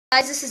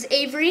Guys, this is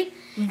Avery,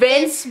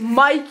 Vince,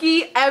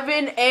 Mikey,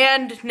 Evan,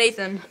 and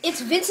Nathan. It's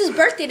Vince's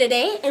birthday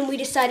today, and we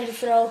decided to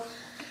throw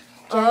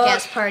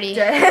jackass party.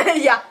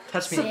 Yeah.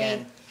 Touch me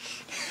again.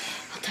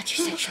 I'll touch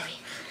you sexually.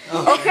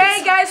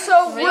 Okay, guys,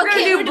 so we're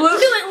gonna do blue.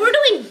 We're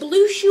doing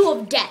blue shoe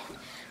of death.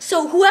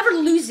 So whoever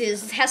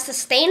loses has to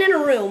stand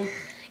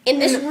in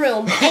this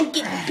room, and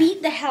get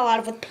beat the hell out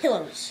of with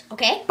pillows.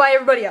 Okay? By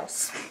everybody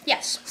else.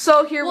 Yes.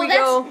 So here we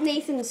go. That's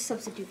Nathan's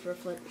substitute for a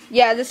foot.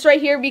 Yeah, this right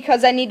here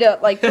because I need to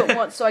like put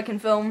one so I can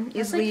film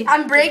easily.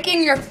 I'm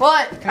breaking your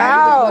foot. Can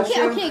I do the blue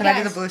shoe? Okay, Can guys.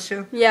 I do the blue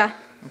shoe? Yeah.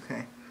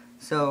 Okay.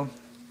 So,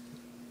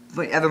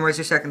 wait, Evan, where's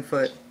your second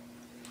foot?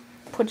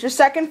 Put your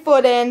second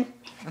foot in.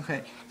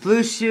 Okay.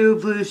 Blue shoe,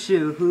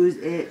 who's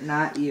it,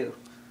 not you?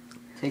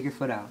 Take your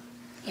foot out.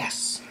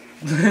 Yes.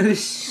 Blue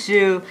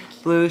shoe,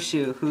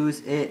 who's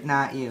it,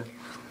 not you?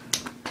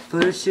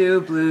 Blue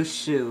shoe,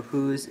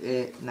 who's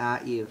it,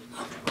 not you?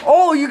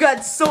 Oh, you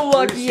got so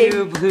lucky.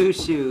 Blue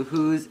shoe,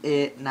 who's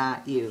it,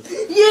 not you?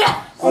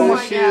 Yeah. Blue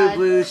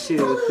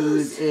shoe,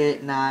 who's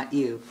it, not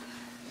you?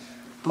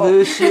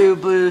 Blue shoe,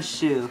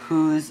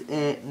 who's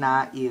it,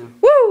 not you?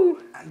 Woo!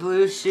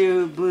 Blue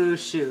shoe,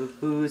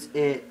 who's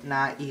it,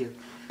 not you?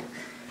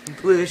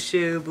 Blue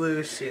shoe,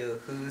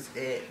 who's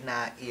it,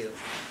 not you?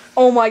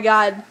 Oh my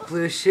God.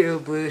 Blue shoe,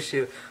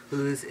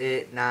 who's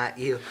it, not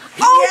you?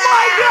 Oh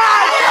my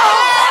God!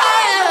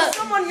 No!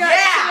 Someone got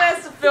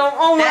has to film.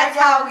 Oh my That's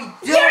God. how we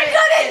do You're it.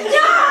 gonna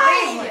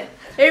die!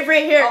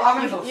 Avery, here. Oh, I'm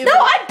gonna go. No,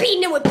 I'm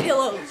beating it with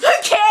pillows. Who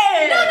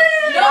cares? No,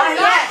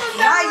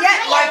 Not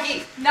yet,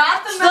 Mikey.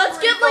 Not the Let's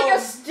get like a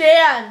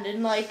stand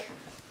and like.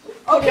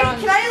 Okay,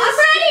 can I? I'm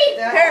ready.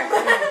 Here.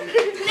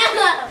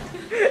 No.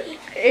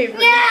 Avery.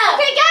 No.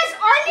 Okay, guys,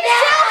 on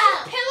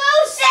yourself.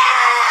 Pillows.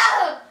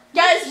 No.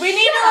 Guys, we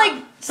need to like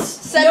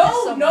set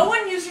this up. No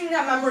one using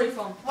that memory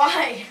foam.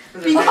 Why?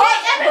 Okay,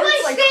 everybody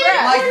like stand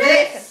crap. Like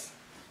this.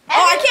 Oh,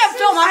 I can't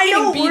film. I'm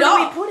getting beat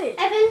up. Put it?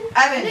 Evan,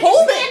 Evan,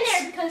 hold stand it.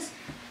 there because.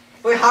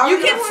 Wait, how are You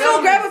we can gonna still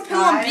film grab a this,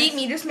 pillow and guys? beat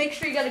me. Just make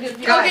sure you got a good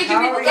view. Guys, Okay,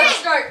 how are we gonna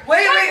start.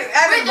 Wait,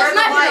 Evan, where's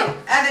the light? pillow.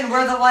 Evan,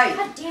 where's the light?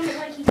 God damn it,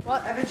 Mikey.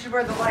 What? Evan should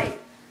wear the light.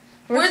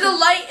 Where's the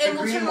light? And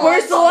The green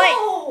where's the light?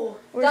 Oh.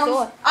 Where's the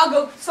light? I'll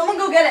go. Someone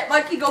go get it.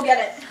 Mikey, go get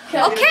it.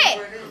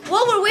 Okay,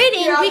 while we're waiting,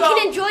 Here, I'll we go.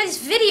 can enjoy this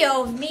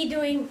video of me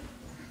doing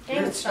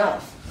Good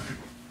stuff.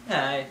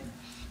 Hi.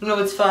 You know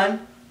what's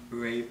fun?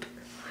 Rape.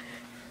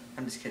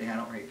 I'm just kidding, I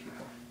don't rape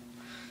people.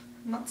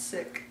 I'm not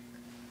sick.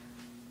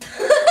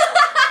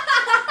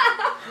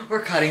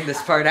 We're cutting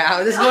this part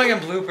out. This is going in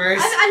bloopers.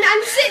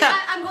 I'm sitting.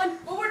 I'm going.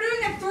 Well, we're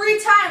doing it 3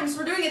 times.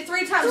 We're doing it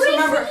 3 times. Three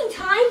Remember. freaking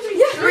times.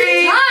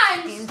 Three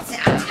times.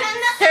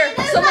 Here,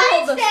 someone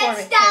hold this for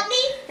me. Stop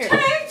me. Here. Turn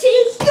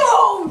to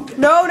stone.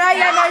 No, not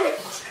yet. Not yet.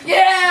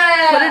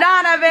 Yeah. Put it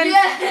on, Evan.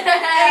 Yeah.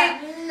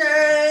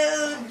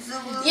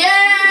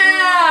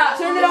 Yeah.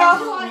 Turn it off.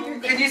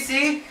 Can you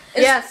see?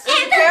 Yes.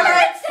 And The camera.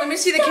 lights. Let me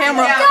see the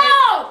camera.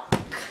 Go.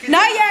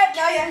 Not yet.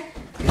 Not yet.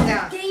 Get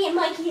down. Dang it,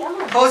 Mikey. I'm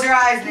gonna Close your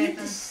eyes, beat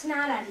the Nathan.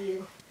 snot out of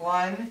you.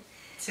 1,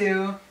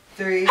 2,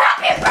 3.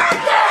 Happy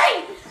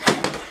birthday!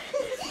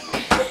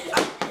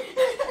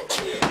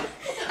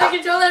 I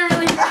control that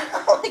really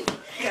well.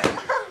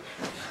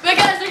 Wait,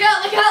 guys, look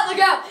out, look out, look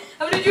out.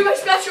 I'm gonna do my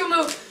special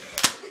move.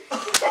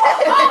 Over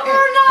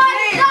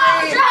 9,000!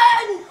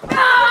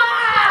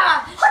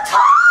 Ah!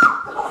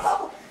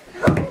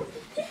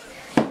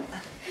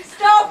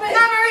 Stop it!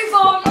 Memory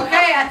foam!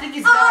 Okay, I think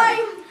he's done. I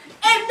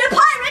am the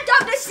pirate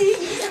of the sea!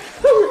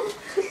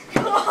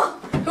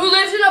 Who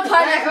lives in a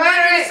pirate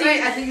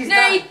Wait, I think he's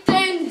done.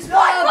 Nathan's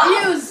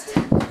abused!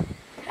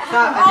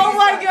 Stop, I think Oh he's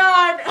my done.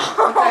 God.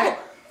 Okay.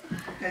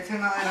 Okay, turn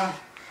that light off.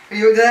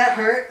 Did that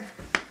hurt?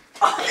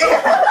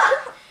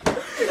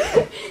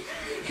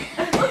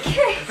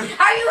 Okay.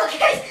 Are you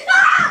okay?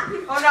 Ah!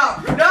 Oh no.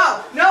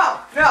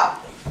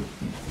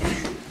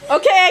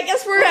 Okay, I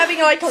guess we're having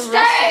like a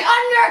Stay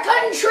under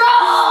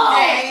control!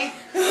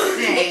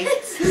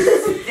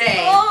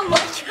 Stay. Oh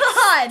my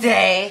God!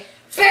 Stay.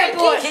 Fair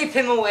boy! Keep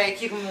him away.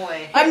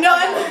 I'm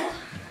done.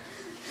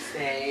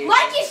 Stay.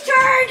 Mikey's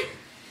turn!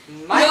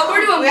 No,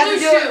 we're doing we have to blue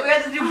do it. shoe. We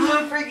have to do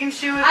blue freaking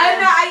shoe.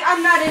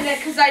 I'm not in it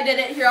because I did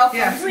it. Here, I'll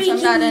Yeah. film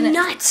since I'm not in it.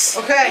 Nuts!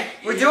 Okay,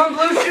 we're doing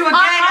blue shoe again,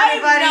 I'm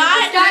everybody. not.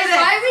 Let's do Guys, this.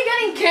 why are we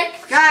getting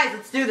kicked? Guys,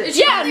 let's do this.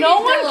 Yeah, no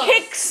one pillows.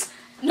 kicks.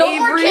 No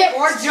more Avery kicks.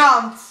 Or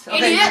jumps.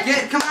 Okay,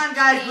 Idiot. come on,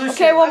 guys. Blue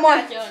Okay, shoe. one more.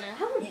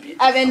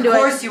 Evan, do Of it.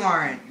 course you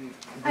aren't.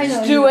 I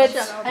know. Do it. I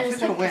just Who's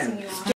gonna like win? pissing you off.